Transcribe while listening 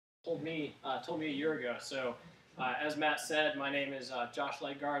told me a year ago. So as Matt said, my name is Josh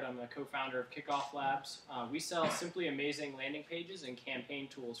Ledgard. I'm the co-founder of Kickoff Labs. We sell simply amazing landing pages and campaign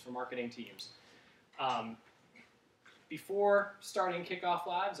tools for marketing teams. Before starting Kickoff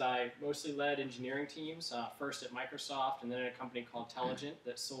Labs, I mostly led engineering teams, first at Microsoft and then at a company called Telligent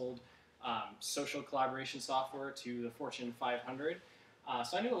that sold social collaboration software to the Fortune 500.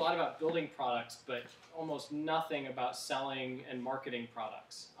 So I knew a lot about building products, but almost nothing about selling and marketing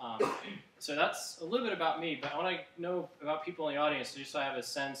products. So that's a little bit about me, but I want to know about people in the audience just so I have a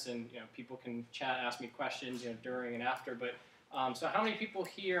sense, and people can chat, ask me questions during and after. But so how many people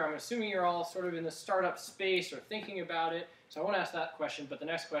here, I'm assuming you're all sort of in the startup space or thinking about it, so I won't ask that question, but the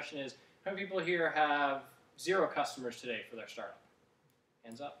next question is, how many people here have 0 customers today for their startup?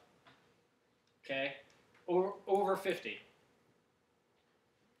 Hands up. Okay, over 50.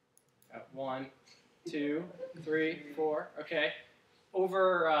 1, 2, 3, 4. Okay,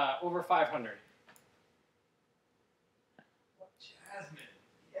 over 500.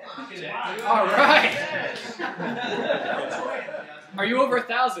 Jasmine. Yeah. All right. Are you over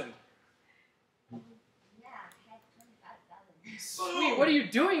 1,000? Yeah, I had 25,000. Sweet. What are you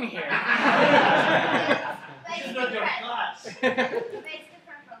doing here? She's not doing class.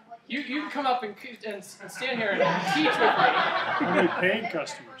 You can come up and stand here and teach with me. How many paying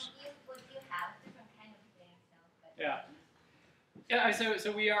customers? Yeah.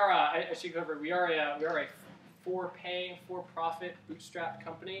 So we are. I should go over. We are a for-profit bootstrap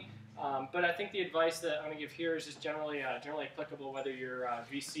company. But I think the advice that I'm going to give here is just generally applicable whether you're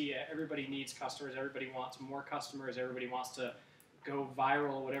VC. Everybody needs customers. Everybody wants more customers. Everybody wants to go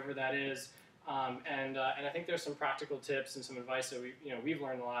viral, whatever that is. And I think there's some practical tips and some advice that we've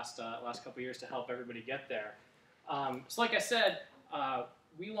learned the last couple of years to help everybody get there. So like I said,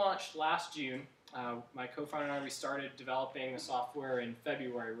 we launched last June. My co-founder and I, we started developing the software in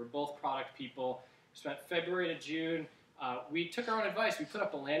February. We're both product people. We spent February to June. We took our own advice. We put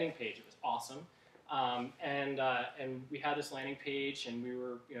up a landing page. It was awesome. And we had this landing page, and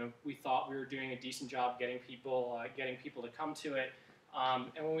we thought we were doing a decent job getting people to come to it.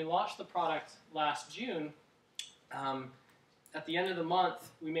 And when we launched the product last June, at the end of the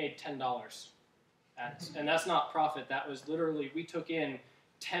month, we made $10. And that's not profit. That was literally, we took in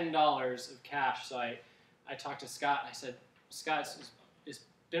 $10 of cash. So I talked to Scott, and I said, Scott, it's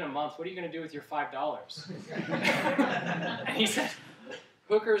been a month. What are you going to do with your $5? And he said,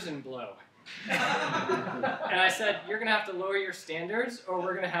 hookers and blow. And I said, you're going to have to lower your standards, or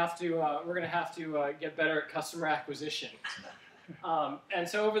we're going to have to get better at customer acquisition. And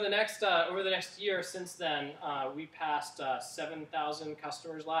so over the next year since then, we passed 7,000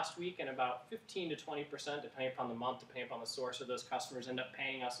 customers last week, and about 15 to 20%, depending upon the month, depending upon the source of those customers, end up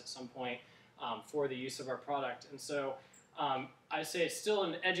paying us at some point for the use of our product. And so I'd say it's still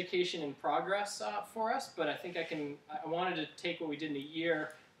an education in progress for us, but I think I wanted to take what we did in a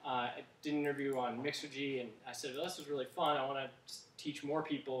year. I did an interview on Mixergy, and I said, well, this was really fun. I want to teach more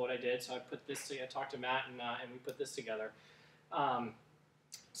people what I did, so I put this together. I talked to Matt, and we put this together.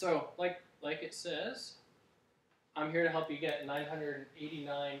 So, like it says, I'm here to help you get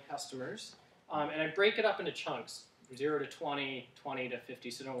 989 customers, and I break it up into chunks, 0 to 20, 20 to 50,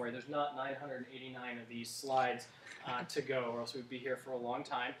 so don't worry, there's not 989 of these slides to go, or else we'd be here for a long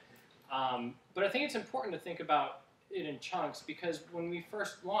time. But I think it's important to think about it in chunks, because when we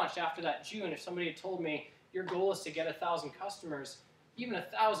first launched after that June, if somebody had told me your goal is to get 1,000 customers, even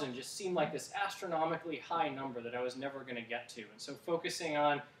 1,000 just seemed like this astronomically high number that I was never going to get to. And so focusing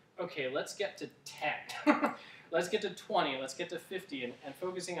on, okay, let's get to 10, let's get to 20, let's get to 50, and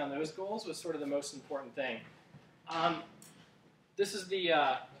focusing on those goals was sort of the most important thing. This is the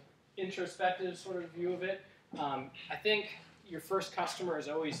introspective sort of view of it. I think your first customer is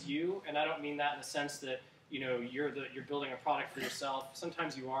always you, and I don't mean that in the sense that you're building a product for yourself.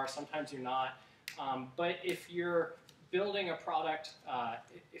 Sometimes you are, sometimes you're not. But if you're building a product,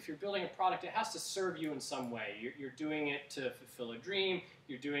 it has to serve you in some way. You're doing it to fulfill a dream.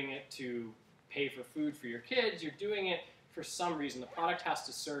 You're doing it to pay for food for your kids. You're doing it for some reason. The product has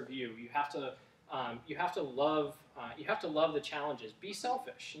to serve you. You have to love the challenges. Be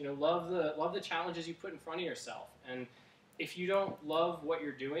selfish. Love the challenges you put in front of yourself. And if you don't love what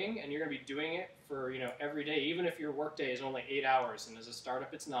you're doing, and you're going to be doing it for every day, even if your workday is only 8 hours, and as a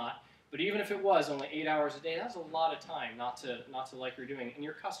startup it's not. But even if it was only 8 hours a day, that's a lot of time not to like what you're doing. And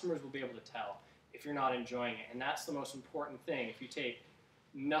your customers will be able to tell if you're not enjoying it. And that's the most important thing. If you take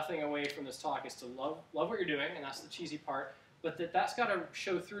nothing away from this talk, is to love what you're doing, and that's the cheesy part. But that's got to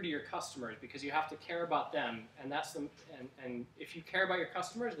show through to your customers, because you have to care about them. And and if you care about your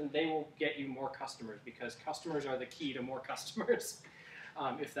customers, then they will get you more customers, because customers are the key to more customers.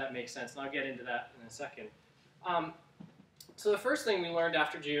 if that makes sense. And I'll get into that in a second. So the first thing we learned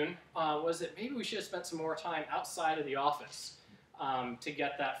after June was that maybe we should have spent some more time outside of the office to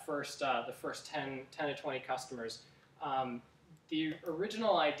get that the first 10 to 20 customers. The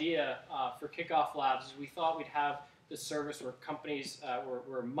original idea for Kickoff Labs is we thought we'd have this service where companies,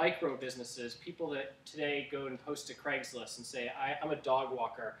 were micro businesses, people that today go and post to Craigslist and say, I'm a dog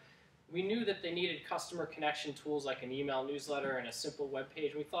walker. We knew that they needed customer connection tools like an email newsletter and a simple web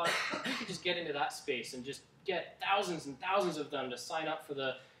page. We thought we could just get into that space and just get thousands and thousands of them to sign up for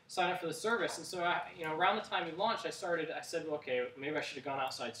the service. And so, around the time we launched, I said, well, okay, maybe I should have gone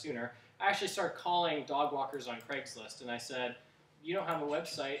outside sooner. I actually started calling dog walkers on Craigslist, and I said, you don't have a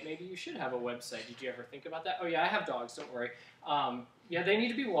website, maybe you should have a website. Did you ever think about that? Oh yeah, I have dogs, don't worry. Yeah, they need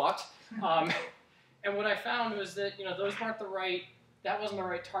to be walked. And what I found was that, those weren't that wasn't the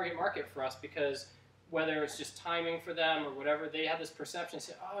right target market for us, because whether it's just timing for them or whatever, they had this perception,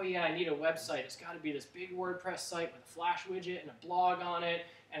 say, oh yeah, I need a website. It's got to be this big WordPress site with a Flash widget and a blog on it,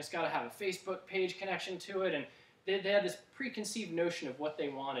 and it's got to have a Facebook page connection to it. And they had this preconceived notion of what they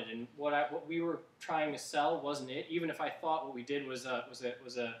wanted, and what we were trying to sell wasn't it, even if I thought what we did was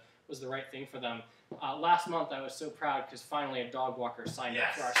the right thing for them. Last month I was so proud because finally a dog walker signed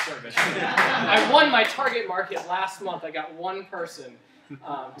up for our service. I won my target market last month. I got one person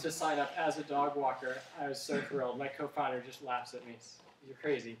to sign up as a dog walker. I was so thrilled. My co-founder just laughs at me. You're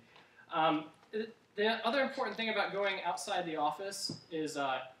crazy. The other important thing about going outside the office is,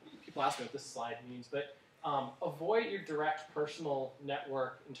 people ask me what this slide means, but avoid your direct personal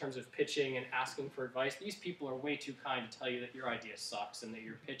network in terms of pitching and asking for advice. These people are way too kind to tell you that your idea sucks and that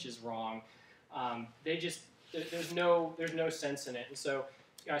your pitch is wrong. There's no sense in it. And so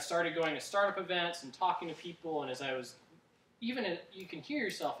I started going to startup events and talking to people, and as I was, you can hear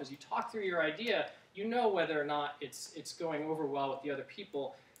yourself as you talk through your idea, you know whether or not it's going over well with the other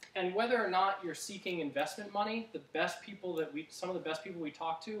people. And whether or not you're seeking investment money, some of the best people we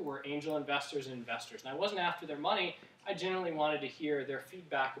talked to were angel investors and investors. And I wasn't after their money. I genuinely wanted to hear their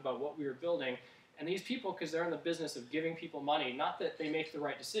feedback about what we were building. And these people, because they're in the business of giving people money, not that they make the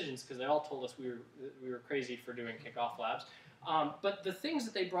right decisions, because they all told us we were crazy for doing Kickoff Labs, but the things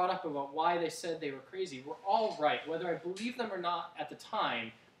that they brought up about why they said they were crazy were all right. Whether I believe them or not at the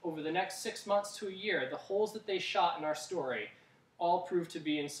time, over the next 6 months to a year, the holes that they shot in our story all proved to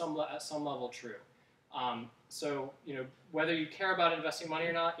be at some level true. So whether you care about investing money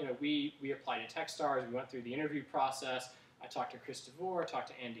or not, we applied to Techstars. We went through the interview process. I talked to Chris DeVore, I talked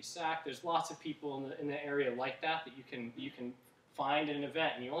to Andy Sack. There's lots of people in the area like that you can find at an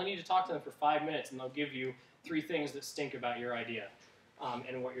event, and you only need to talk to them for 5 minutes, and they'll give you 3 things that stink about your idea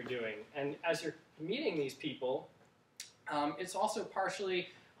and what you're doing. And as you're meeting these people, it's also partially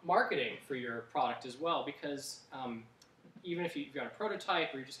marketing for your product as well, because even if you've got a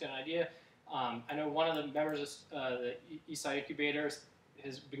prototype or you just got an idea, I know one of the members of the Eastside Incubator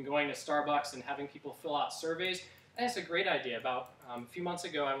has been going to Starbucks and having people fill out surveys. And it's a great idea. About a few months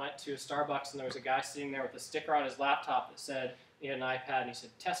ago, I went to Starbucks and there was a guy sitting there with a sticker on his laptop that said, he had an iPad, and he said,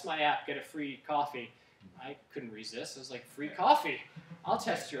 test my app, get a free coffee. I couldn't resist. I was like, free coffee? I'll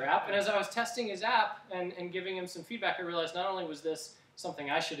test your app. And as I was testing his app and giving him some feedback, I realized not only was this something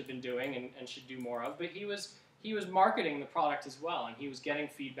I should have been doing and should do more of, but he was marketing the product as well, and he was getting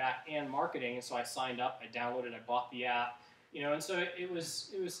feedback and marketing, and so I signed up, I downloaded, I bought the app, and so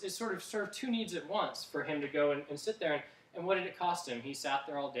it sort of served 2 needs at once for him to go and sit there, and what did it cost him? He sat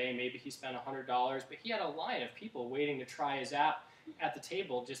there all day, maybe he spent $100, but he had a line of people waiting to try his app at the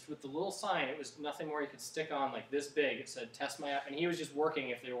table, just with the little sign. It was nothing more he could stick on like this big. It said, test my app, and he was just working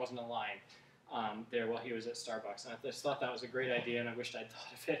if there wasn't a line there while he was at Starbucks, and I just thought that was a great idea, and I wished I'd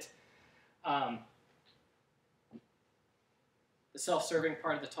thought of it. The self-serving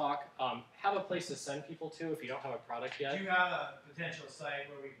part of the talk, have a place to send people to if you don't have a product yet. Do you have a potential site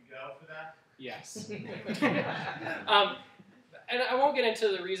where we can go for that? Yes. And I won't get into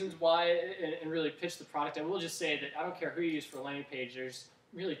the reasons why and really pitch the product. I will just say that I don't care who you use for a landing page. There's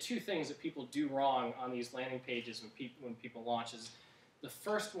really 2 things that people do wrong on these landing pages when people launch. The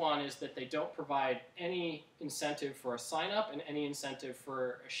first one is that they don't provide any incentive for a sign-up and any incentive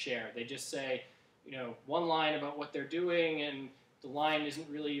for a share. They just say, one line about what they're doing, and the line isn't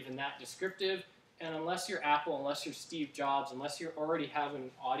really even that descriptive. And unless you're Apple, unless you're Steve Jobs, unless you already have an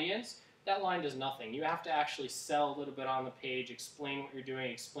audience, that line does nothing. You have to actually sell a little bit on the page, explain what you're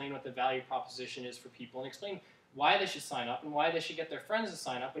doing, explain what the value proposition is for people, and explain why they should sign up and why they should get their friends to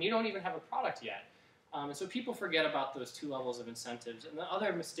sign up when you don't even have a product yet. And so people forget about those 2 levels of incentives. And the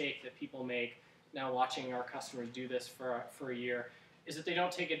other mistake that people make, now watching our customers do this for a year, is that they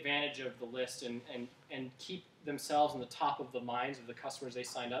don't take advantage of the list and keep themselves in the top of the minds of the customers they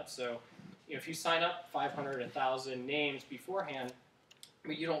signed up. So if you sign up 500, 1,000 names beforehand,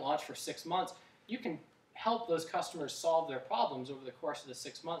 but you don't launch for 6 months, you can help those customers solve their problems over the course of the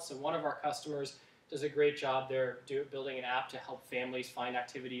 6 months. So one of our customers does a great job there building an app to help families find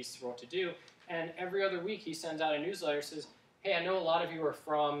activities for what to do. And every other week he sends out a newsletter, says, hey, I know a lot of you are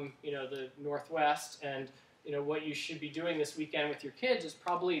from the Northwest, and what you should be doing this weekend with your kids is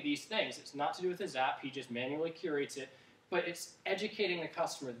probably these things. It's not to do with his app. He just manually curates it. But it's educating the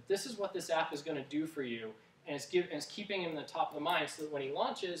customer that this is what this app is going to do for you. And it's keeping him in the top of the mind so that when he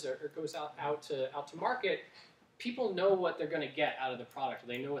launches or goes out to market, people know what they're going to get out of the product.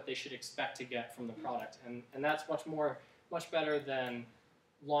 They know what they should expect to get from the product. And that's much better than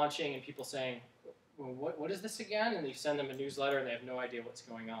launching and people saying, well, what is this again? And you send them a newsletter and they have no idea what's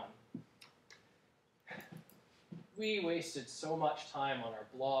going on. We wasted so much time on our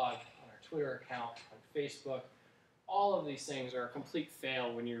blog, on our Twitter account, on Facebook. All of these things are a complete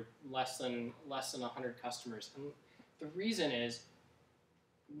fail when you're less than 100 customers. And the reason is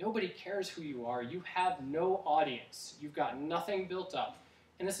nobody cares who you are. You have no audience. You've got nothing built up.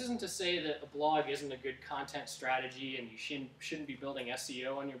 And this isn't to say that a blog isn't a good content strategy and you shouldn't be building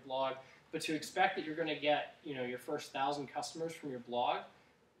SEO on your blog, but to expect that you're going to get your first 1,000 customers from your blog,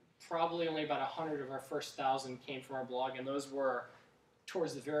 probably only about 100 of our first 1,000 came from our blog, and those were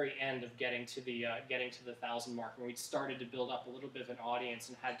towards the very end of getting to the 1,000 mark, when we'd started to build up a little bit of an audience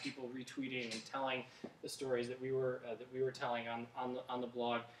and had people retweeting and telling the stories that we were telling on the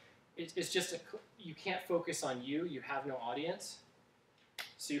blog. It's just you can't focus on you. You have no audience,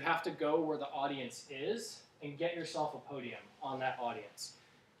 so you have to go where the audience is and get yourself a podium on that audience.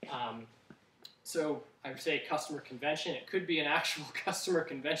 So I would say customer convention. It could be an actual customer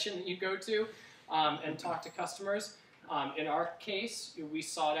convention that you go to and talk to customers. In our case, we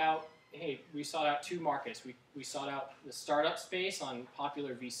sought out two markets. We sought out the startup space on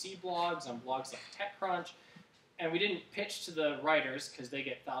popular VC blogs, on blogs like TechCrunch, and we didn't pitch to the writers because they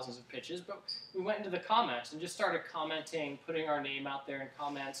get thousands of pitches, but we went into the comments and just started commenting, putting our name out there in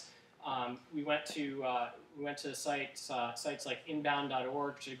comments. We went to sites like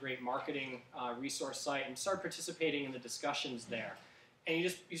inbound.org, which is a great marketing resource site, and started participating in the discussions there. And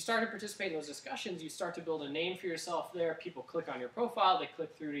you start to participate in those discussions. You start to build a name for yourself there. People click on your profile. They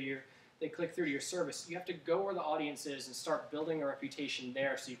click through to your service. You have to go where the audience is and start building a reputation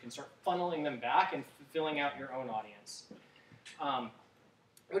there, so you can start funneling them back and filling out your own audience.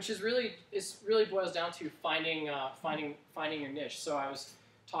 Which really boils down to finding your niche. So I was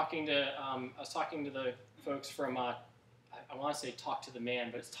talking to the folks from I want to say Talk to the Man,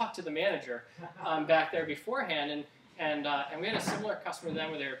 but it's Talk to the Manager back there beforehand, and we had a similar customer then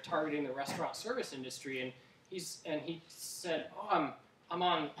where they were targeting the restaurant service industry, and he said, oh, I'm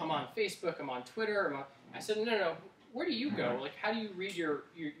on Facebook, I'm on Twitter. I said, no, where do you go? Like, how do you read your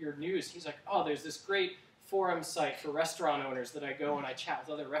news? He's like, oh, there's this great forum site for restaurant owners that I go and I chat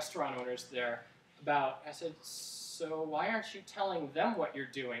with other restaurant owners there about. I said, so why aren't you telling them what you're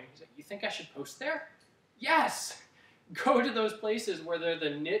doing? He's like, you think I should post there? Yes! Go to those places where they're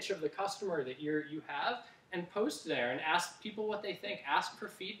the niche of the customer that you have and post there and ask people what they think. Ask for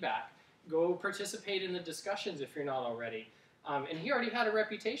feedback. Go participate in the discussions if you're not already. And he already had a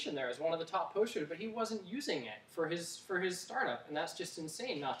reputation there as one of the top posters, but he wasn't using it for his startup, and that's just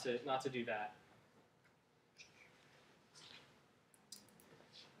insane not to do that.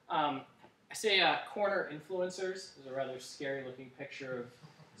 I say corner influencers. There's a rather scary looking picture of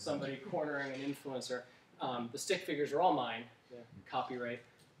somebody cornering an influencer. The stick figures are all mine. Yeah, copyright.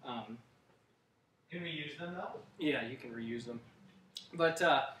 Can we use them though? Yeah, you can reuse them. But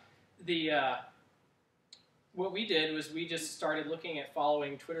what we did was we just started looking at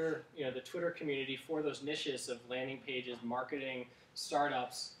following Twitter, the Twitter community for those niches of landing pages, marketing,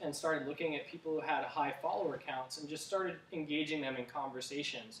 startups, and started looking at people who had high follower counts and just started engaging them in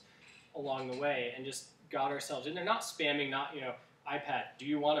conversations along the way and just got ourselves in there, not spamming, iPad, do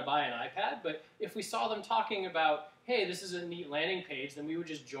you want to buy an iPad? But if we saw them talking about, hey, this is a neat landing page, then we would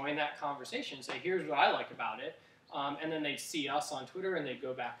just join that conversation and say, here's what I like about it. And then they'd see us on Twitter and they'd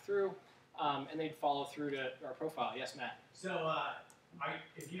go back through and they'd follow through to our profile. Yes, Matt? So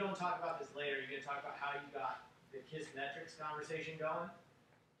if you don't talk about this later, you're going to talk about how you got the KISS metrics conversation going?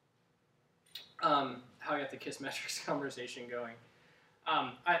 How I got the KISS metrics conversation going.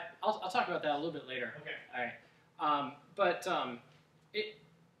 I'll talk about that a little bit later. Okay. All right.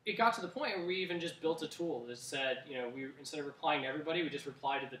 It got to the point where we even just built a tool that said, we instead of replying to everybody, we just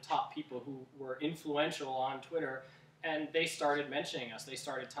replied to the top people who were influential on Twitter, and they started mentioning us. They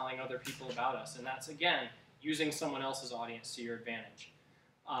started telling other people about us, and that's, again, using someone else's audience to your advantage.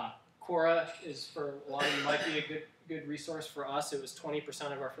 Quora is, for a lot of you, might be a good resource. For us, it was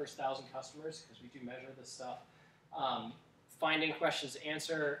 20% of our first 1,000 customers, because we do measure this stuff. Finding questions,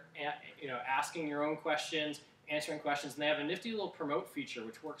 asking your own questions, answering questions, and they have a nifty little promote feature,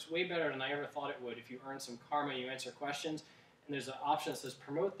 which works way better than I ever thought it would. If you earn some karma, you answer questions, and there's an option that says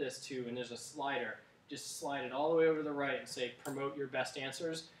promote this to, and there's a slider. Just slide it all the way over to the right and say promote your best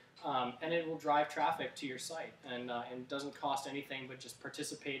answers. And it will drive traffic to your site, and it doesn't cost anything but just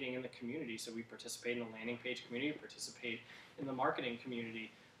participating in the community. So we participate in the landing page community, participate in the marketing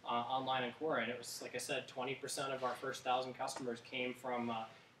community online in Quora, and it was, like I said, 20% of our first 1,000 customers came from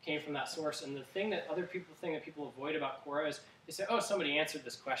that source. And the thing that people avoid about Quora is they say, oh, somebody answered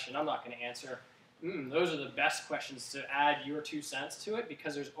this question, I'm not going to answer. Those are the best questions to add your 2 cents to it,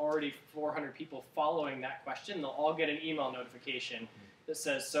 because there's already 400 people following that question. They'll all get an email notification that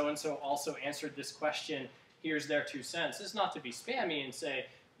says so-and-so also answered this question, here's their 2 cents. It's not to be spammy and say,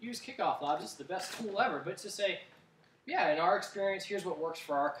 use Kickoff Labs, it's the best tool ever, but to say, yeah, in our experience, here's what works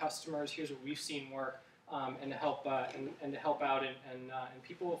for our customers, here's what we've seen work, and to help out, and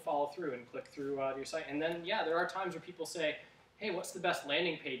people will follow through and click through your site. And then, yeah, there are times where people say, hey, what's the best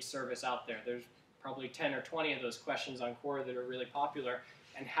landing page service out there? There's probably 10 or 20 of those questions on Quora that are really popular,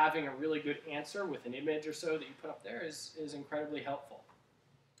 and having a really good answer with an image or so that you put up there is incredibly helpful.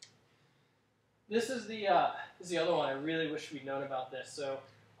 This is the other one. I really wish we'd known about this. So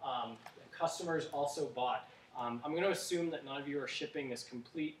customers also bought. I'm going to assume that none of you are shipping this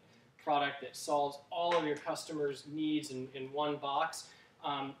complete product that solves all of your customers' needs in one box.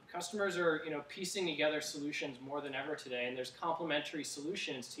 Customers are piecing together solutions more than ever today, and there's complementary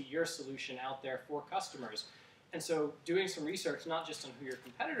solutions to your solution out there for customers. And so doing some research, not just on who your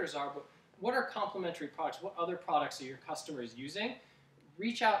competitors are, but what are complementary products? What other products are your customers using?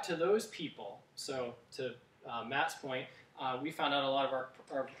 Reach out to those people. So to Matt's point, we found out a lot of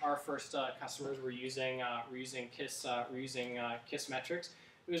our first customers were using KISS metrics.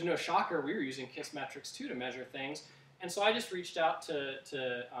 It was no shocker. We were using KISS metrics too to measure things. And so I just reached out to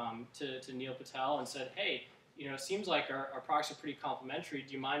Neil Patel and said, hey, it seems like our products are pretty complementary.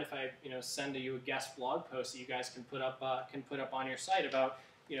 Do you mind if I send you a guest blog post that you guys can put up on your site about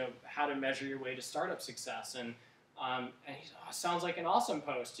how to measure your way to startup success? And he said, oh, sounds like an awesome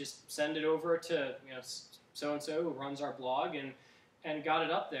post. Just send it over to so-and-so who runs our blog, and got it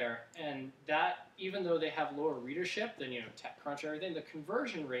up there. And that, even though they have lower readership than TechCrunch or everything, the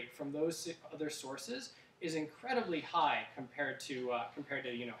conversion rate from those other sources is incredibly high compared to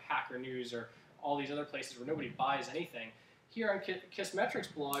Hacker News or all these other places where nobody buys anything. Here on KISS Metrics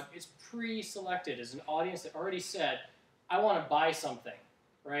blog, it's pre-selected as an audience that already said, I want to buy something.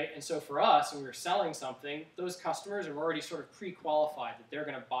 Right? And so for us, when we were selling something, those customers are already sort of pre-qualified that they're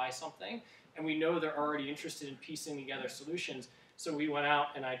going to buy something, and we know they're already interested in piecing together solutions. So we went out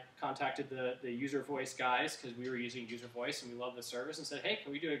and I contacted the user voice guys, because we were using user voice and we love the service, and said, hey,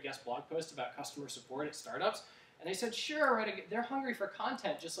 can we do a guest blog post about customer support at startups? And they said, sure, right. They're hungry for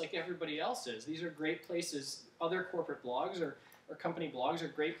content just like everybody else is. These are great places. Other corporate blogs or company blogs are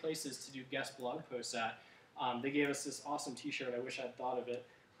great places to do guest blog posts at. They gave us this awesome T-shirt. I wish I'd thought of it.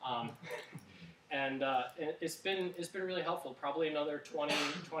 And it's been really helpful. Probably another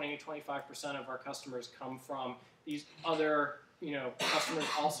 25% of our customers come from these other, customers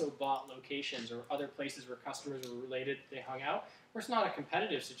also bought locations or other places where customers were related, they hung out. Where it's not a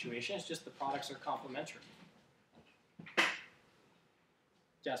competitive situation, it's just the products are complementary.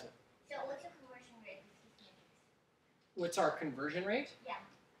 Jasmine. So what's the conversion rate with KISS metrics? What's our conversion rate? Yeah.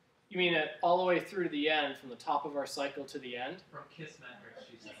 You mean all the way through to the end, from the top of our cycle to the end? From KISS metrics,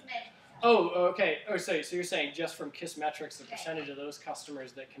 she said. KISS metrics. Oh, okay. Oh, so you're saying just from KISS metrics, the percentage of those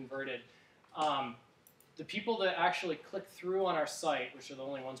customers that converted. The people that actually click through on our site, which are the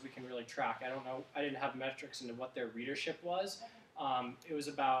only ones we can really track, I don't know, I didn't have metrics into what their readership was. It was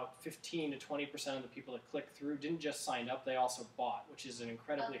about 15 to 20% of the people that clicked through didn't just sign up, they also bought, which is an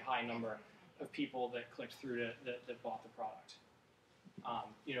incredibly high number of people that clicked through that bought the product.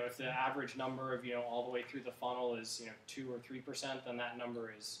 If the average number of all the way through the funnel is 2 or 3%, then that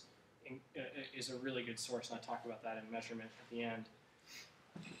number is a really good source, and I talk about that in measurement at the end.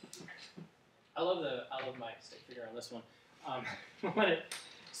 I love my stick figure on this one. Let it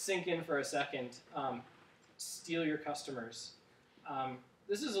sink in for a second. Steal your customers.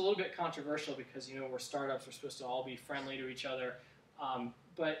 This is a little bit controversial because we're startups, we're supposed to all be friendly to each other,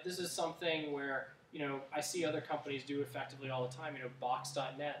 but this is something where I see other companies do effectively all the time.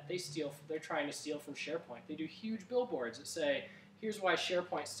 Box.net, they're trying to steal from SharePoint. They do huge billboards that say, here's why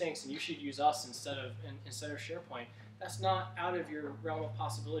SharePoint stinks and you should use us instead of SharePoint. That's not out of your realm of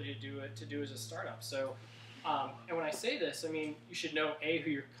possibility to do as a startup. So And when I say this, I mean, you should know, A, who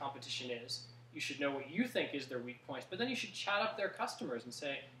your competition is. You should know what you think is their weak points, but then you should chat up their customers and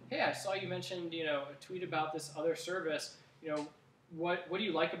say, hey, I saw you mentioned, a tweet about this other service. What do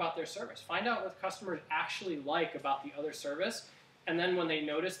you like about their service? Find out what customers actually like about the other service. And then when they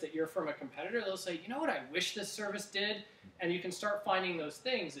notice that you're from a competitor, they'll say, you know what I wish this service did? And you can start finding those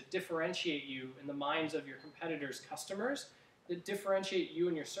things that differentiate you in the minds of your competitors' customers, that differentiate you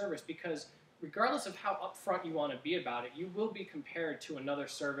and your service, because regardless of how upfront you want to be about it, you will be compared to another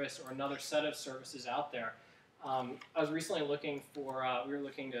service or another set of services out there. I was recently looking for, we were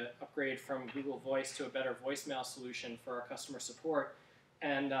looking to upgrade from Google Voice to a better voicemail solution for our customer support.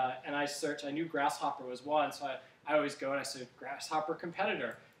 And I searched, I knew Grasshopper was one, so I always go and I said, Grasshopper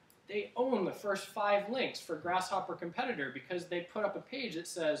competitor. They own the first 5 links for Grasshopper competitor because they put up a page that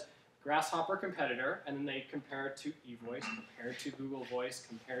says Grasshopper competitor, and then they compare it to eVoice, compare it to Google Voice,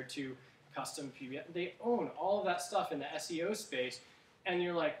 compare it to custom PBS. They own all of that stuff in the SEO space, and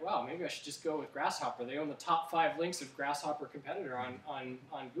you're like, wow, maybe I should just go with Grasshopper. They own the top 5 links of Grasshopper competitor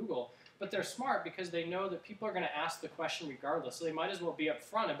on Google. But they're smart because they know that people are going to ask the question regardless, so they might as well be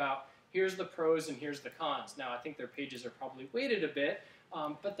upfront about here's the pros and here's the cons. Now, I think their pages are probably weighted a bit,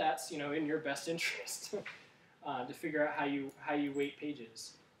 but that's in your best interest to figure out how you weight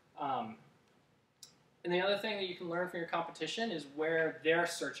pages. And the other thing that you can learn from your competition is where they're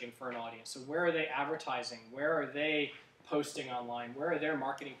searching for an audience. So where are they advertising? Where are they posting online? Where are their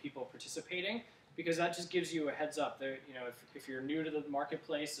marketing people participating? Because that just gives you a heads up. If you're new to the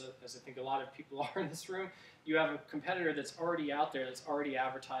marketplace, as I think a lot of people are in this room, you have a competitor that's already out there, that's already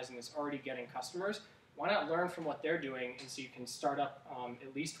advertising, that's already getting customers. Why not learn from what they're doing, and so you can start up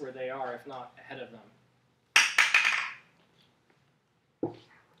at least where they are, if not ahead of them.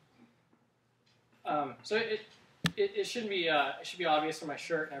 So it should be obvious from my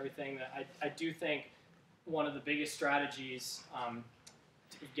shirt and everything that I do think one of the biggest strategies of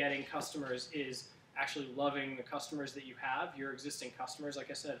getting customers is actually loving the customers that you have. Your existing customers, like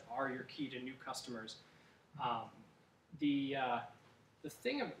I said, are your key to new customers. The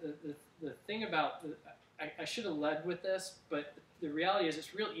thing about I should have led with this, but the reality is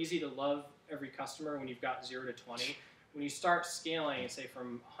it's real easy to love every customer when you've got 0 to 20. When you start scaling, say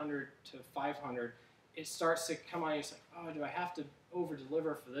from 100 to 500, it starts to come on. It's like, oh, do I have to over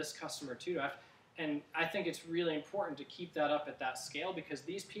deliver for this customer too? And I think it's really important to keep that up at that scale, because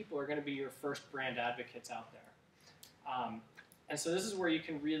these people are going to be your first brand advocates out there. And so this is where you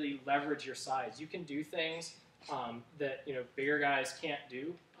can really leverage your size. You can do things that bigger guys can't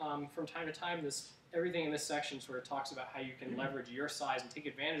do from time to time. Everything in this section sort of talks about how you can leverage your size and take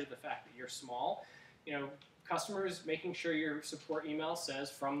advantage of the fact that you're small. Customers making sure your support email says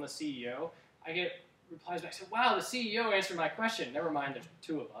from the CEO. I get replies back, say, wow, the CEO answered my question. Never mind, there's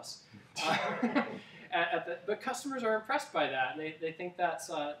 2 of us. But customers are impressed by that, and they think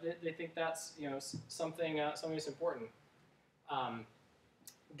that's something that's important.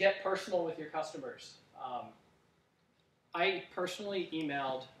 Get personal with your customers. I personally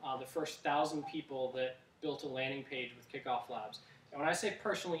emailed the first 1,000 people that built a landing page with Kickoff Labs. And when I say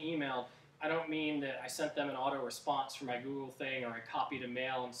personally emailed, I don't mean that I sent them an auto response from my Google thing, or I copied a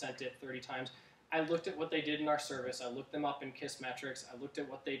mail and sent it 30 times. I looked at what they did in our service. I looked them up in KISS metrics. I looked at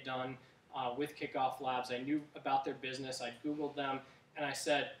what they'd done with Kickoff Labs. I knew about their business. I Googled them, and I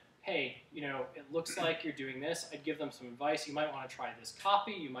said, hey, it looks like you're doing this. I'd give them some advice. You might want to try this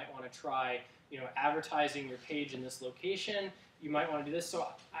copy. You might want to try advertising your page in this location. You might want to do this. So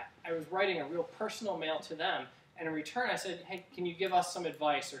I was writing a real personal mail to them. And in return, I said, hey, can you give us some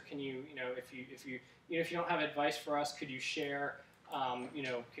advice, or can you, if you don't have advice for us, could you share,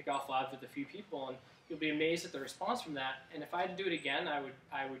 Kickoff Labs with a few people? And you'll be amazed at the response from that. And if I had to do it again, I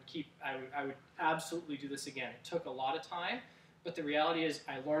would absolutely do this again. It took a lot of time, but the reality is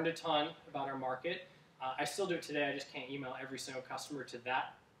I learned a ton about our market. I still do it today. I just can't email every single customer to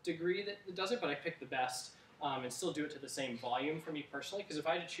that degree that does it, but I pick the best. And still do it to the same volume for me personally, because if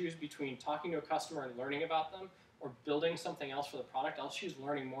I had to choose between talking to a customer and learning about them, or building something else for the product, I'll choose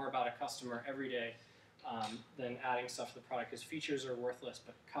learning more about a customer every day than adding stuff to the product, because features are worthless,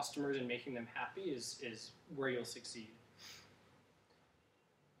 but customers and making them happy is where you'll succeed.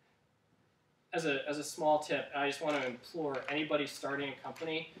 As a small tip, I just want to implore anybody starting a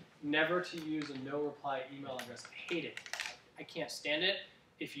company never to use a no-reply email address. I hate it. I can't stand it.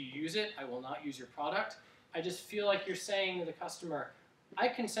 If you use it, I will not use your product. I just feel like you're saying to the customer, I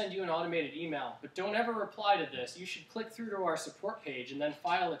can send you an automated email, but don't ever reply to this. You should click through to our support page and then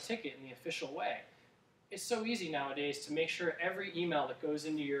file a ticket in the official way. It's so easy nowadays to make sure every email that goes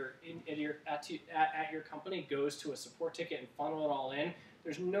into at your company goes to a support ticket and funnel it all in.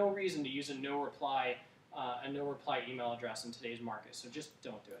 There's no reason to use a no reply a no reply email address in today's market. So just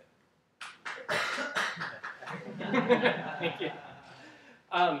don't do it. Thank you.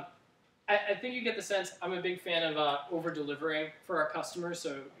 I think you get the sense. I'm a big fan of over-delivering for our customers,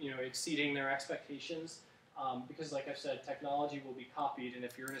 so exceeding their expectations. Because, like I've said, technology will be copied, and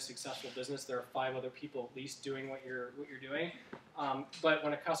if you're in a successful business, there are 5 other people at least doing what you're doing. But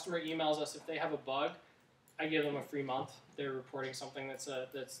when a customer emails us, if they have a bug, I give them a free month. They're reporting something that's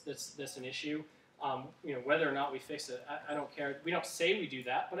an issue. Whether or not we fix it, I don't care. We don't say we do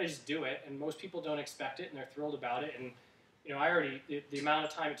that, but I just do it, and most people don't expect it, and they're thrilled about it. And I already the amount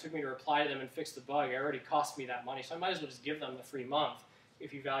of time it took me to reply to them and fix the bug, it already cost me that money. So I might as well just give them the free month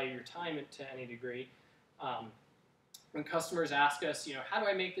if you value your time to any degree. When customers ask us, how do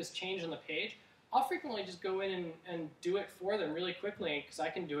I make this change on the page? I'll frequently just go in and do it for them really quickly because I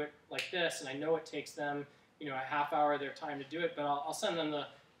can do it like this, and I know it takes them, a half hour of their time to do it. But I'll send them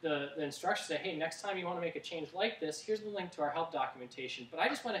the instructions. Say, hey, next time you want to make a change like this, here's the link to our help documentation. But I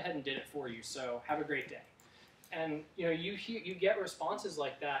just went ahead and did it for you. So have a great day. And you get responses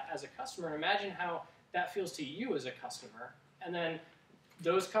like that as a customer. Imagine how that feels to you as a customer, and then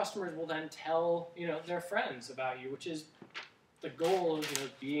those customers will then tell their friends about you, which is the goal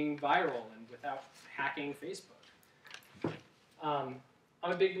of being viral and without hacking Facebook. I'm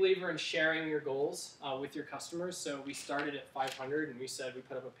a big believer in sharing your goals with your customers. So we started at 500, and we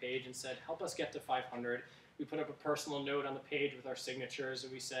put up a page and said, help us get to 500. We put up a personal note on the page with our signatures,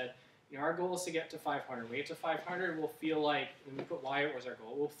 and we said, our goal is to get to 500. When we get to 500, we'll feel like, and we put why it was our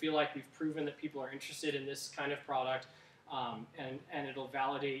goal, we'll feel like we've proven that people are interested in this kind of product, and it'll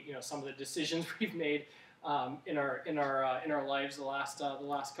validate some of the decisions we've made in our lives the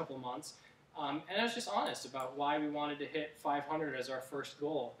last couple of months. And I was just honest about why we wanted to hit 500 as our first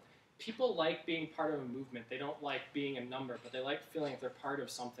goal. People like being part of a movement. They don't like being a number, but they like feeling like they're part of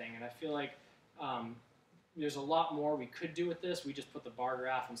something. And I feel like there's a lot more we could do with this. We just put the bar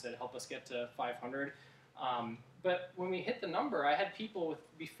graph and said, help us get to 500. But when we hit the number, I had people,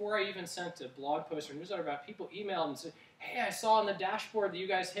 before I even sent a blog post or newsletter about, people emailed and said, hey, I saw on the dashboard that you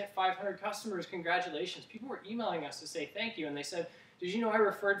guys hit 500 customers. Congratulations. People were emailing us to say thank you. And they said, did you know I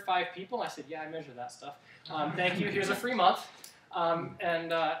referred 5 people? I said, yeah, I measure that stuff. Thank you. Here's a free month.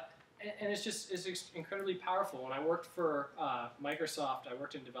 And it's incredibly powerful. When I worked for Microsoft, I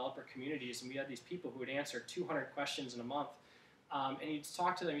worked in developer communities, and we had these people who would answer 200 questions in a month. And you'd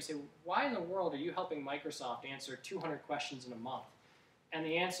talk to them, you say, why in the world are you helping Microsoft answer 200 questions in a month? And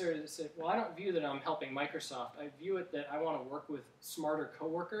the answer is, well, I don't view that I'm helping Microsoft. I view it that I want to work with smarter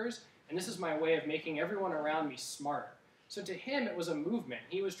coworkers, and this is my way of making everyone around me smarter. So to him, it was a movement.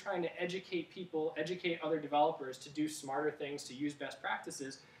 He was trying to educate people, educate other developers to do smarter things, to use best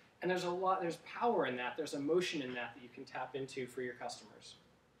practices. And there's power in that. There's emotion in that you can tap into for your customers.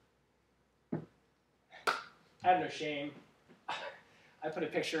 I have no shame. I put a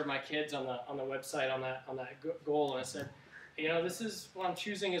picture of my kids on the website on that goal, and I said, this is what I'm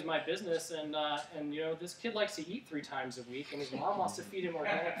choosing as my business, and this kid likes to eat 3 times a week, and his mom wants to feed him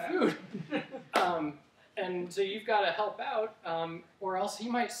organic food. And so you've got to help out, or else he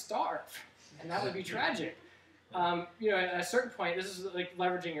might starve, and that would be tragic. At a certain point, this is like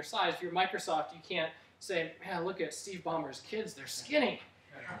leveraging your size. If you're Microsoft, you can't say, man, look at Steve Ballmer's kids, they're skinny.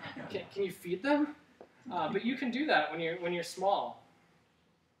 Can you feed them? But you can do that when you're small.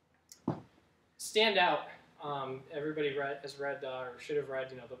 Stand out. Everybody has read or should have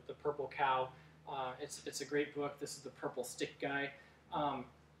read, the Purple Cow. It's a great book. This is the Purple Stick Guy.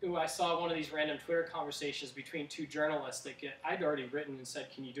 I saw one of these random Twitter conversations between 2 journalists that I'd already written and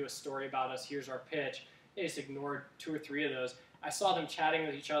said, can you do a story about us? Here's our pitch. They just ignored 2 or 3 of those. I saw them chatting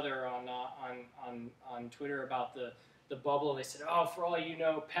with each other on Twitter about the bubble. They said, oh, for all you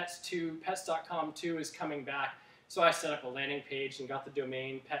know, pets.com 2 is coming back. So I set up a landing page and got the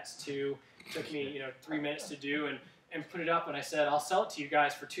domain pets2. It took me 3 minutes to do and put it up. And I said, I'll sell it to you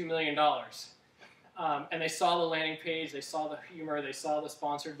guys for $2 million. And they saw the landing page, they saw the humor, they saw the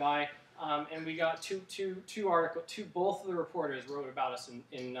sponsored by, and we got two articles. Both of the reporters wrote about us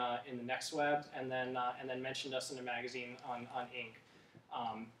in the Next Web, and then mentioned us in a magazine on Inc.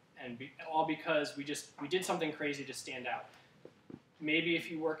 All because we did something crazy to stand out. Maybe if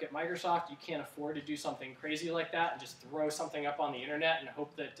you work at Microsoft, you can't afford to do something crazy like that and just throw something up on the internet and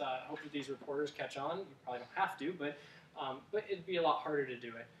hope that these reporters catch on. You probably don't have to, but it'd be a lot harder to do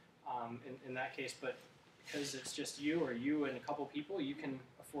it. In that case, but because it's just you or you and a couple people, you can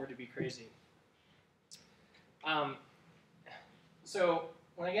afford to be crazy. So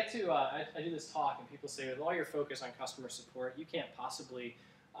when I get to, I do this talk and people say, with all your focus on customer support, you can't possibly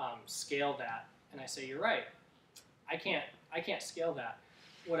scale that. And I say, you're right. I can't scale that.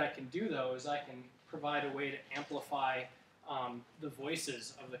 What I can do though is I can provide a way to amplify the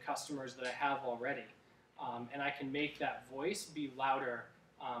voices of the customers that I have already. And I can make that voice be louder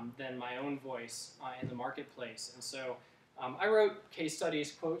than my own voice in the marketplace. And so I wrote case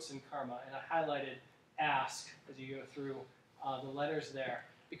studies, quotes, and karma, and I highlighted ask as you go through the letters there,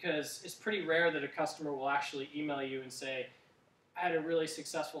 because it's pretty rare that a customer will actually email you and say, I had a really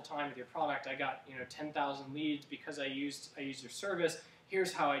successful time with your product. I got 10,000 leads because I used your service.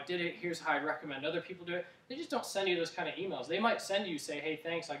 Here's how I did it. Here's how I recommend other people do it. They just don't send you those kind of emails. They might send you, say, hey,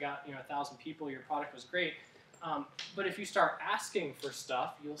 thanks, I got 1,000 people. Your product was great. But if you start asking for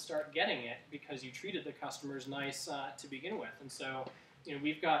stuff, you'll start getting it because you treated the customers nice to begin with. And so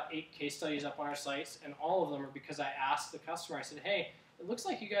we've got 8 case studies up on our sites, and all of them are because I asked the customer. I said, hey, it looks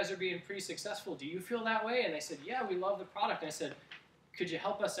like you guys are being pretty successful. Do you feel that way? And they said, yeah, we love the product. And I said, could you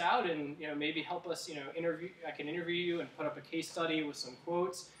help us out and maybe help us interview? I can interview you and put up a case study with some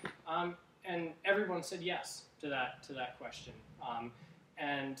quotes. And everyone said yes to that question.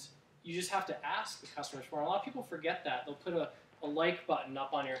 And you just have to ask the customers for it. A lot of people forget that. They'll put a like button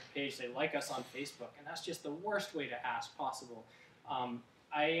up on your page. They like us on Facebook, and that's just the worst way to ask possible.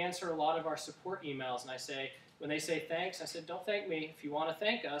 I answer a lot of our support emails, and I say, when they say thanks, I said, don't thank me. If you want to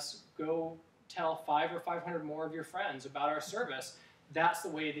thank us, go tell 500 or 500 more of your friends about our service. That's the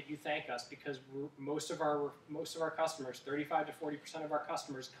way that you thank us, because most of our customers, 35 to 40% of our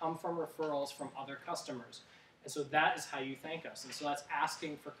customers, come from referrals from other customers. And so that is how you thank us. And so that's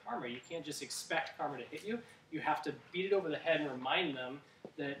asking for karma. You can't just expect karma to hit you. You have to beat it over the head and remind them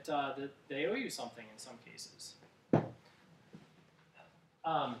that, that they owe you something in some cases.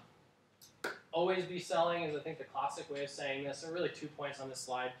 Always be selling is, I think, the classic way of saying this. There are really 2 points on this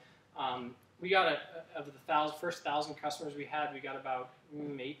slide. We got of the first 1,000 customers we had, we got about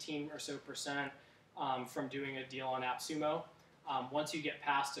 18% or so from doing a deal on AppSumo. Once you get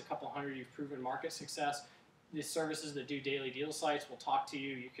past a couple hundred, you've proven market success. The services that do daily deal sites will talk to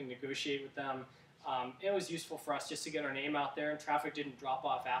you. You can negotiate with them. It was useful for us just to get our name out there, and traffic didn't drop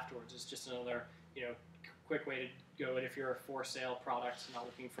off afterwards. It's just another quick way to go it if you're a for sale product, not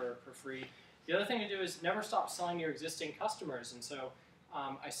looking for free. The other thing to do is never stop selling your existing customers. And so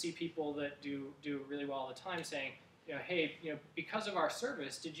I see people that do really well all the time saying, hey, because of our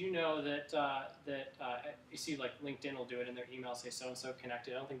service, did you know that you see, like LinkedIn will do it in their email, say so-and-so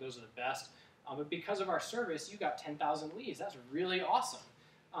connected. I don't think those are the best. But because of our service, you got 10,000 leads. That's really awesome.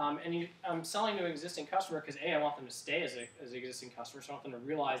 And I'm selling to an existing customer because A, I want them to stay as an existing customer, so I want them to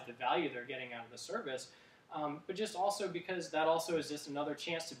realize the value they're getting out of the service. But just also because that also is just another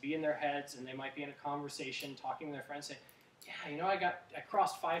chance to be in their heads, and they might be in a conversation talking to their friends, say, yeah, I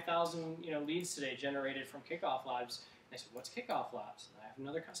crossed 5,000 leads today generated from Kickoff Labs. And I said, what's Kickoff Labs? And I have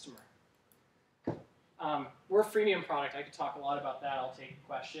another customer. We're a freemium product. I could talk a lot about that. I'll take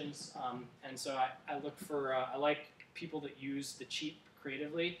questions. And so I look for, I like people that use the cheap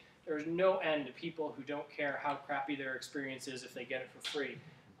creatively. There's no end to people who don't care how crappy their experience is if they get it for free.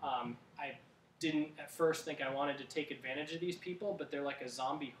 I didn't at first think I wanted to take advantage of these people, but they're like a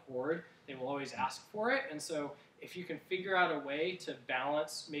zombie horde. They will always ask for it. And so if you can figure out a way to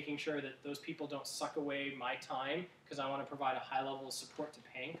balance making sure that those people don't suck away my time because I want to provide a high level of support to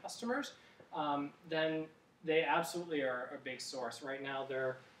paying customers, then they absolutely are a big source. Right now,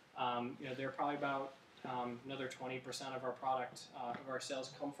 they're probably about another 20% of our product, of our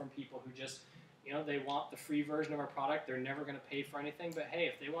sales come from people who just, they want the free version of our product. They're never going to pay for anything. But hey,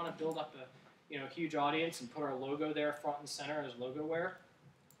 if they want to build up a huge audience and put our logo there front and center as logo wear,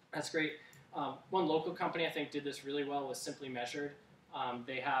 that's great. One local company I think did this really well was Simply Measured.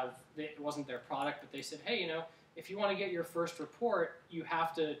 It wasn't their product, but they said, hey, if you want to get your first report, you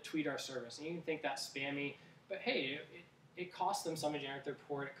have to tweet our service. And you can think that's spammy, but hey, it costs them something to generate their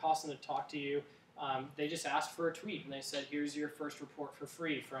report. It costs them to talk to you. They just asked for a tweet, and they said, here's your first report for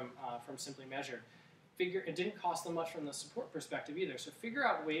free from Simply Measured. It didn't cost them much from the support perspective either. So figure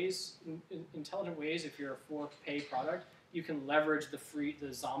out ways, intelligent ways, if you're a for-pay product, you can leverage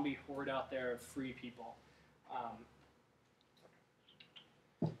the zombie horde out there of free people.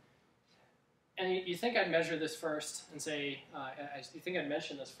 And you think I'd measure this first and say, you think I'd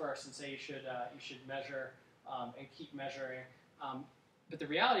mention this first and say you should measure and keep measuring. But the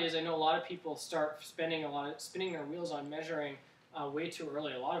reality is, I know a lot of people start spinning their wheels on measuring way too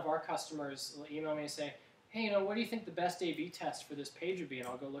early. A lot of our customers will email me and say, hey, what do you think the best A/B test for this page would be? And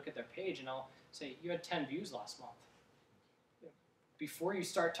I'll go look at their page and I'll say, you had 10 views last month. Before you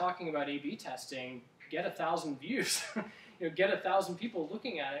start talking about A/B testing, get 1,000 views. Get 1,000 people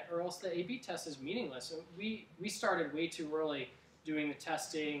looking at it, or else the A/B test is meaningless. So we started way too early doing the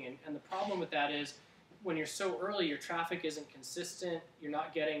testing, and the problem with that is when you're so early, your traffic isn't consistent. You're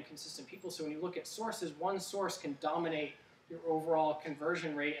not getting consistent people. So when you look at sources, one source can dominate your overall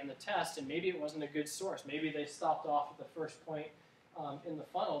conversion rate in the test, and maybe it wasn't a good source. Maybe they stopped off at the first point in the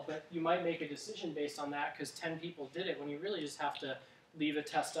funnel, but you might make a decision based on that because 10 people did it when you really just have to leave a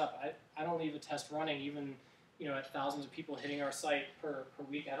test up. I don't leave a test running even at thousands of people hitting our site per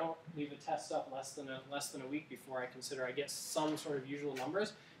week. I don't leave a test up less than a week before I consider I get some sort of usual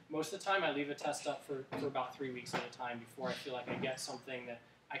numbers. Most of the time I leave a test up for about 3 weeks at a time before I feel like I get something that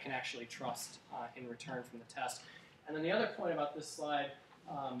I can actually trust in return from the test. And then the other point about this slide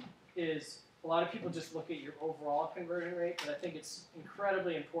is a lot of people just look at your overall conversion rate, but I think it's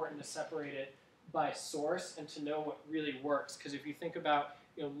incredibly important to separate it by source and to know what really works. Because if you think about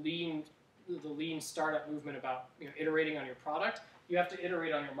the lean startup movement about iterating on your product, you have to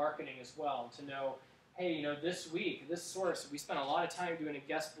iterate on your marketing as well to know, hey, this week, this source, we spent a lot of time doing a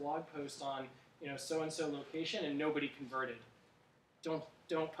guest blog post on so-and-so location and nobody converted.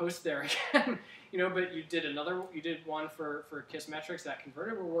 Don't post there again. But you did one for Kissmetrics that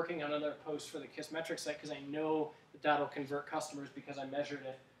converted. We're working on another post for the Kissmetrics site because I know that that'll convert customers because I measured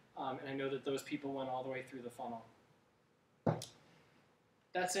it, and I know that those people went all the way through the funnel.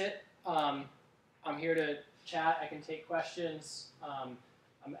 That's it. I'm here to chat. I can take questions.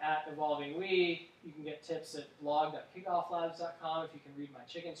 I'm at Evolving We. You can get tips at blog.kickofflabs.com if you can read my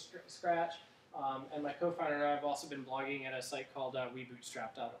chicken scratch. And my co-founder and I have also been blogging at a site called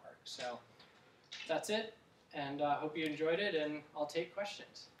webootstrap.org. So that's it, and I hope you enjoyed it, and I'll take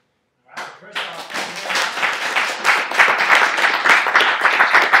questions. All right, first off,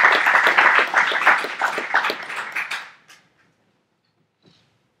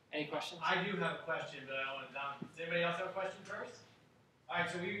 any questions? I do have a question, but I don't want to down. Does anybody else have a question first? All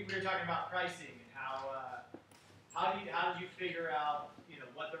right, so we were talking about pricing and how did you figure out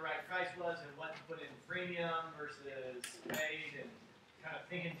what the right price was and what to put in premium versus paid, and kind of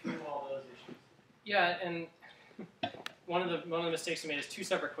thinking through all those issues. Yeah, and one of the mistakes we made is two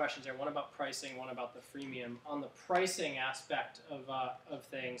separate questions there. One about pricing, one about the freemium. On the pricing aspect of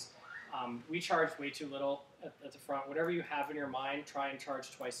things, we charge way too little at the front. Whatever you have in your mind, try and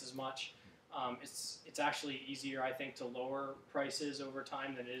charge twice as much. It's actually easier, I think, to lower prices over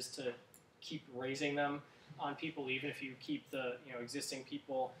time than it is to keep raising them on people, even if you keep the existing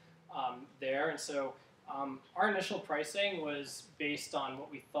people there. And so our initial pricing was based on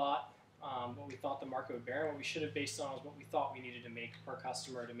what we thought the market would bear, and what we should have based on was what we thought we needed to make per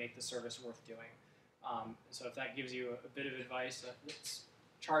customer to make the service worth doing. So if that gives you a bit of advice, let's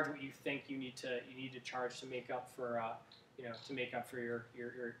charge what you think you need to charge to make up for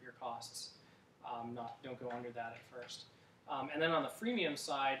your costs. Don't go under that at first. And then on the freemium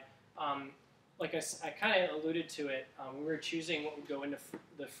side, like I kind of alluded to it, when we were choosing what would go into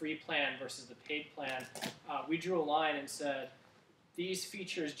the free plan versus the paid plan, we drew a line and said, these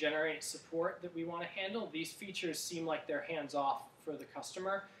features generate support that we want to handle. These features seem like they're hands-off for the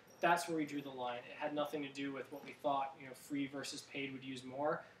customer. That's where we drew the line. It had nothing to do with what we thought free versus paid would use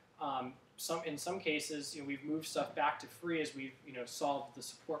more. In some cases, we've moved stuff back to free as we've solved the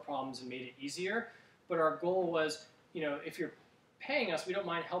support problems and made it easier. But our goal was, if you're paying us, we don't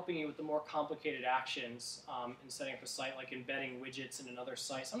mind helping you with the more complicated actions in setting up a site, like embedding widgets in another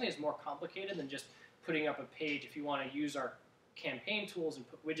site. Something that's more complicated than just putting up a page. If you want to use our campaign tools and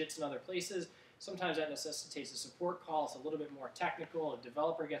put widgets in other places, sometimes that necessitates a support call. It's a little bit more technical. A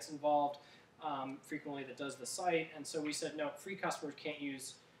developer gets involved frequently that does the site. And so we said, no, free customers can't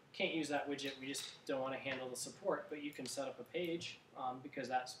use that widget. We just don't want to handle the support. But you can set up a page because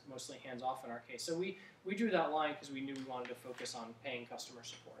that's mostly hands-off in our case. So we drew that line because we knew we wanted to focus on paying customer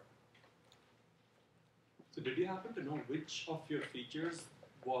support. So did you happen to know which of your features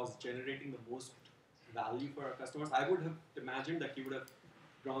was generating the most value for our customers? I would have imagined that you would have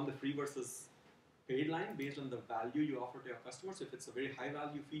drawn the free versus paid line based on the value you offer to your customers. If it's a very high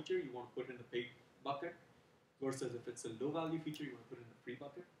value feature, you want to put in the paid bucket, versus if it's a low value feature, you want to put in the free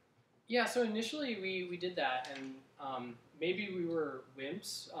bucket. Yeah, so initially we did that, and maybe we were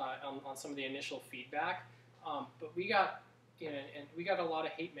wimps on some of the initial feedback, but we got a lot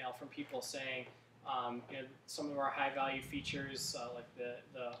of hate mail from people saying some of our high value features like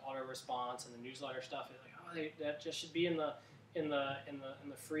the auto response and the newsletter stuff, like that just should be in the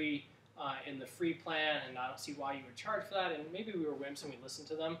free plan, and I don't see why you would charge for that. And maybe we were wimps and we listened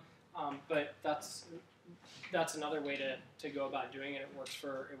to them, but that's another way to go about doing it. It works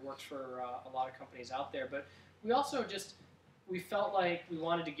for a lot of companies out there. But we also we felt like we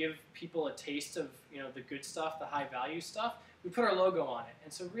wanted to give people a taste of the good stuff, the high value stuff. We put our logo on it,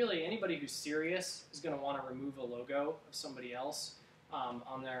 and so really anybody who's serious is going to want to remove a logo of somebody else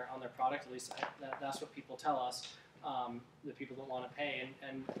on their product. At least that's what people tell us. The people that want to pay,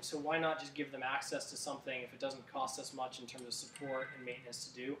 and so why not just give them access to something if it doesn't cost us much in terms of support and maintenance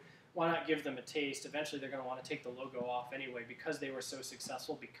to do? Why not give them a taste? Eventually, they're going to want to take the logo off anyway because they were so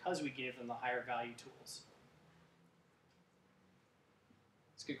successful because we gave them the higher value tools.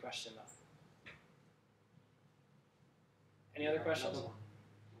 It's a good question, though. Any other questions?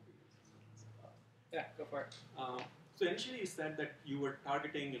 Yeah, go for it. So initially you said that you were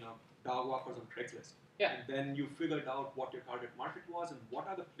targeting, dog walkers on Craigslist. Yeah. And then you figured out what your target market was and what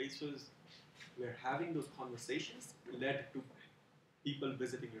are the places where having those conversations led to people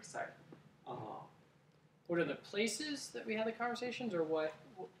visiting your site. What are the places that we had the conversations, or what?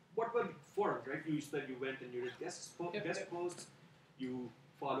 What were the forums, right? You said you went and you did guest posts. You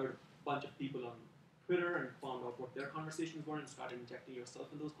followed a bunch of people on Twitter and found out what their conversations were and started injecting yourself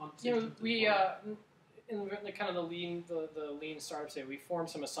in those conversations. We in the kind of the lean startup state, we formed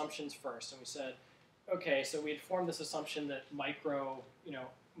some assumptions first, and we said, okay, so we had formed this assumption that micro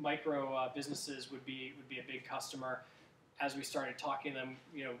businesses would be a big customer. As we started talking to them,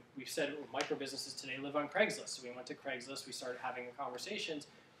 we said micro businesses today live on Craigslist. So we went to Craigslist, we started having conversations,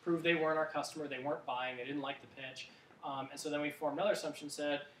 proved they weren't our customer, they weren't buying, they didn't like the pitch, and so then we formed another assumption,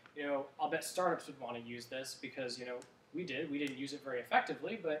 said, I'll bet startups would want to use this because we didn't use it very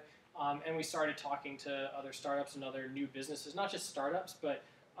effectively, but and we started talking to other startups and other new businesses, not just startups, but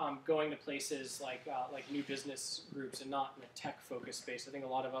going to places like new business groups and not in the tech-focused space. I think a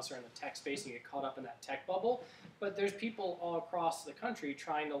lot of us are in the tech space and get caught up in that tech bubble. But there's people all across the country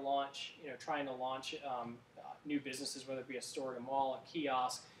trying to launch new businesses, whether it be a store at a mall, a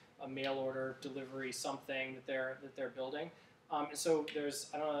kiosk, a mail order delivery, something that they're building. And so there's,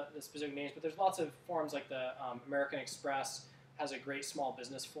 I don't know the specific names, but there's lots of forums like the American Express has a great small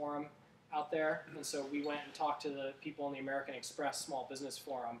business forum out there, and so we went and talked to the people in the American Express Small Business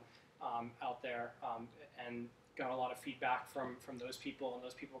Forum out there, and got a lot of feedback from those people, and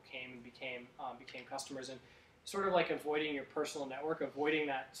those people came and became customers, and sort of like avoiding your personal network, avoiding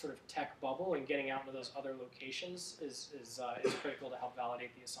that sort of tech bubble, and getting out into those other locations is critical to help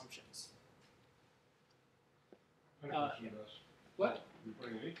validate the assumptions. What? You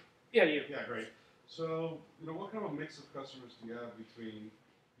putting me? Yeah, you. Yeah, great. So, what kind of a mix of customers do you have between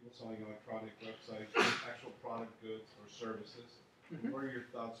people selling electronic websites, actual product goods or services? Mm-hmm. What are your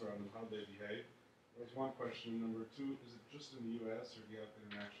thoughts around them? How do they behave? That's one question. Number two, is it just in the U.S. or do you have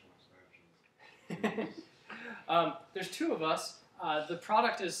international expansions? There's two of us. The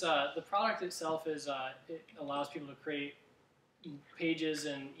product itself is it allows people to create pages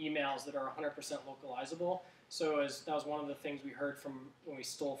and emails that are 100% localizable. So that was one of the things we heard from when we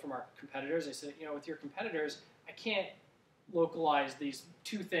stole from our competitors. They said, with your competitors, I can't localize these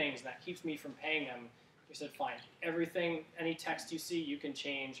two things, and that keeps me from paying them. We said, fine. Everything, any text you see, you can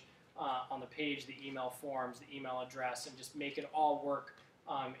change on the page, the email forms, the email address, and just make it all work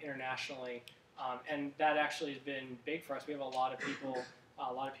internationally. And that actually has been big for us. We have a lot of people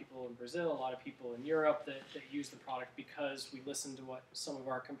in Brazil, a lot of people in Europe that use the product because we listened to what some of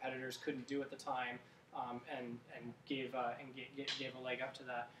our competitors couldn't do at the time, and gave a leg up to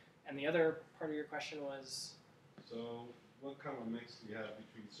that. And the other part of your question was? So, what kind of a mix do you have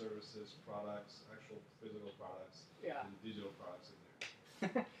between services, products, actual physical products, and digital products in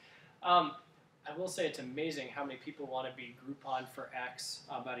there? I will say it's amazing how many people want to be Groupon for X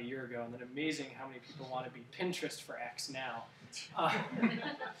about a year ago, and then amazing how many people want to be Pinterest for X now.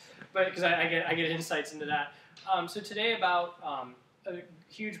 But because I get insights into that. So today, about a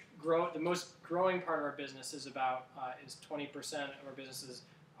huge the most growing part of our business is 20% of our businesses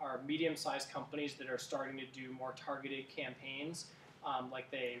are medium-sized companies that are starting to do more targeted campaigns.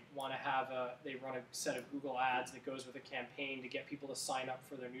 Like they run a set of Google ads that goes with a campaign to get people to sign up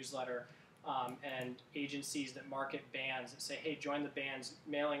for their newsletter, and agencies that market bands that say, hey, join the band's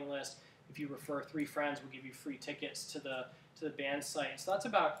mailing list. If you refer 3 friends, we'll give you free tickets to the band site. So that's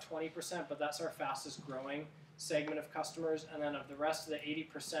about 20%, but that's our fastest growing segment of customers. And then of the rest of the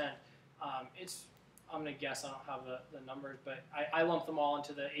 80%, I'm going to guess, I don't have the numbers, but I lump them all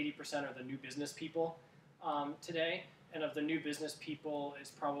into the 80% are the new business people today. And of the new business people,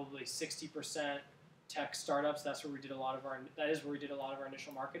 it's probably 60% tech startups. That is where we did a lot of our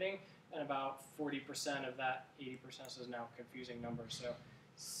initial marketing. And about 40% of that 80%, so is now a confusing number. So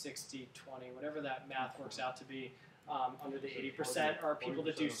 60, 20, whatever that math works out to be, under the 80% are people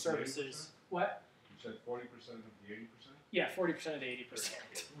that do services. What? You said 40% of the 80%? Yeah, 40% of the 80%.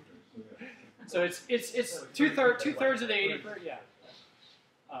 So it's two-thirds of the 80%. Yeah.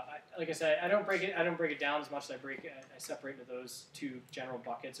 Like I said, I don't break it down as much as I separate into those two general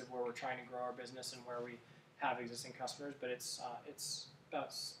buckets of where we're trying to grow our business and where we have existing customers, but it's about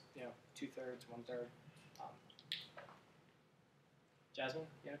 2/3, 1/3. Jasmine,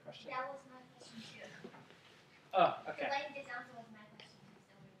 you had a question? That was my question too. Oh, okay. Like this answer was my question too,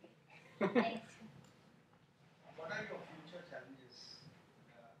 so we're good. Thanks. What are your future challenges as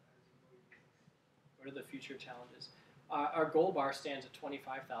you go? What are the future challenges? Our goal bar stands at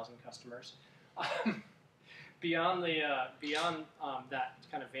 25,000 customers. Beyond that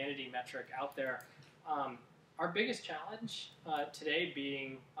kind of vanity metric out there, our biggest challenge today,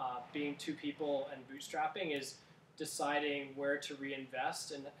 being 2 people and bootstrapping, is deciding where to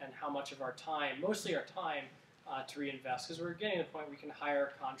reinvest and how much of our time, mostly our time, to reinvest, because we're getting to the point where we can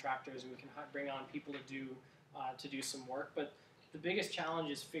hire contractors and we can bring on people to do some work. But the biggest challenge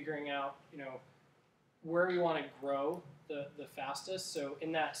is figuring out, where we want to grow the fastest. So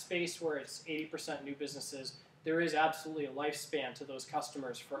in that space where it's 80% new businesses, there is absolutely a lifespan to those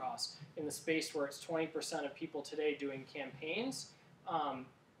customers for us. In the space where it's 20% of people today doing campaigns,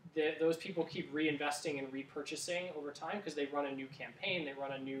 those people keep reinvesting and repurchasing over time because they run a new campaign, they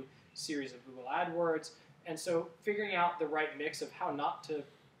run a new series of Google AdWords. And so figuring out the right mix of how not to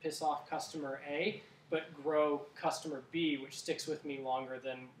piss off customer A, but grow customer B, which sticks with me longer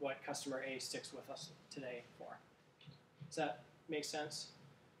than what customer A sticks with us today for. Does that make sense?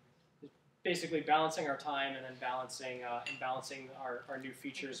 Basically balancing our time and then balancing our new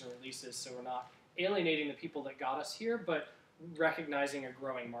features and releases, so we're not alienating the people that got us here, but recognizing a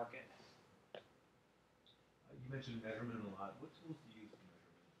growing market. You mentioned measurement a lot. What tools do you use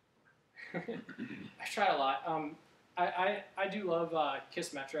for measurement? I try a lot. I do love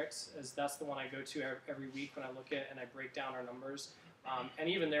Kissmetrics, as that's the one I go to every week when I look at and I break down our numbers. And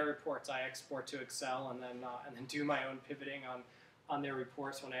even their reports I export to Excel and then do my own pivoting on their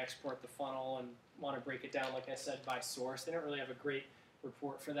reports when I export the funnel and want to break it down, like I said, by source. They don't really have a great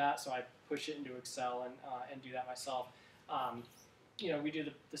report for that, so I push it into Excel and do that myself. We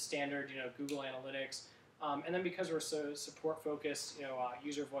do the standard, Google Analytics. And then because we're so support focused,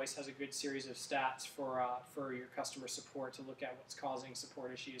 User Voice has a good series of stats for your customer support to look at what's causing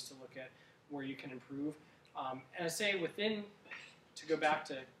support issues, to look at where you can improve. And I say to go back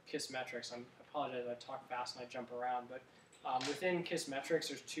to Kissmetrics, I apologize, I talk fast and I jump around, but within Kissmetrics,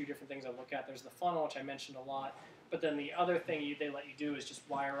 there's 2 different things I look at. There's the funnel, which I mentioned a lot, but then the other thing they let you do is just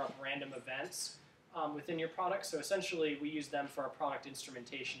wire up random events within your product. So essentially, we use them for our product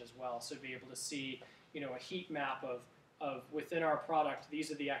instrumentation as well. So to be able to see, a heat map of within our product, these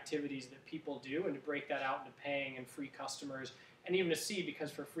are the activities that people do, and to break that out into paying and free customers, and even to see,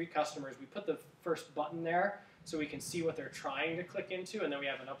 because for free customers, we put the first button there so we can see what they're trying to click into, and then we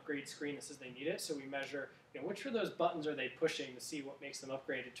have an upgrade screen that says they need it. So we measure, which of those buttons are they pushing to see what makes them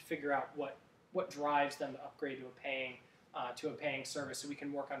upgraded, to figure out what drives them to upgrade to a paying service, so we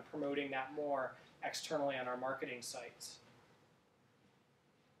can work on promoting that more externally on our marketing sites.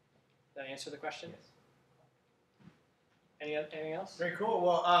 Did that answer the question? Yes. Anything else? Very cool.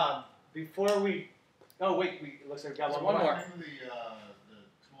 Well, before we, it looks like we got There's one one more. more. The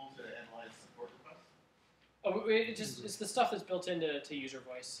tool to analyze support requests? Oh, it's the stuff that's built into User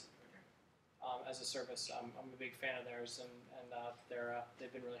Voice as a service. I'm a big fan of theirs, and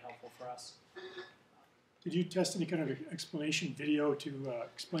they've been really helpful for us. Did you test any kind of explanation video to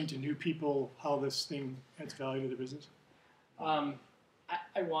explain to new people how this thing adds value to the business? I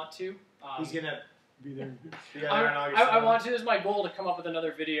want to. He's gonna Be there. I want to. This is my goal, to come up with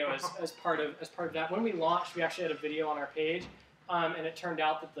another video as part of that. When we launched, we actually had a video on our page, and it turned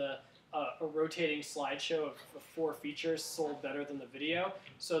out that a rotating slideshow of 4 features sold better than the video.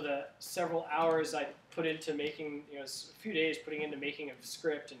 So the several hours I put into making, a few days putting into making a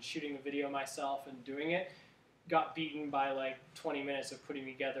script and shooting the video myself and doing it, got beaten by like 20 minutes of putting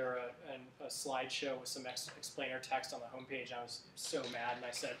together a slideshow with some explainer text on the homepage. I was so mad, and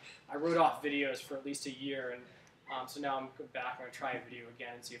I said, I wrote off videos for at least a year, and so now I'm back. I'm going to try a video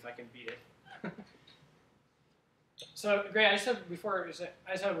again and see if I can beat it. So great. I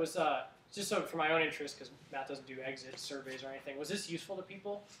just so for my own interest, because Matt doesn't do exit surveys or anything. Was this useful to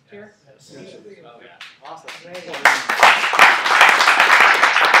people here? Yes. Yes. Oh, yeah. Awesome.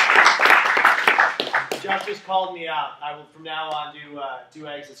 Josh just called me out. I will from now on do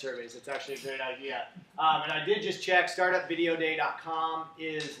exit surveys. It's actually a great idea. And I did just check. StartupVideoDay.com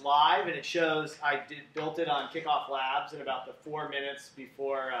is live, and it shows built it on Kickoff Labs in about the 4 minutes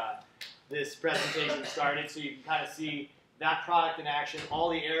before this presentation started, so you can kind of see that product in action. All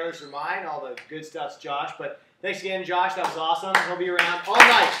the errors are mine. All the good stuff's Josh. But thanks again, Josh. That was awesome. He'll be around all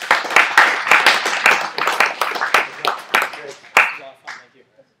night.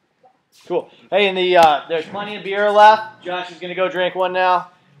 Cool. Hey, and there's plenty of beer left. Josh is going to go drink one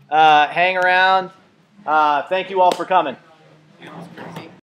now. Hang around. Thank you all for coming. Yeah, that's great.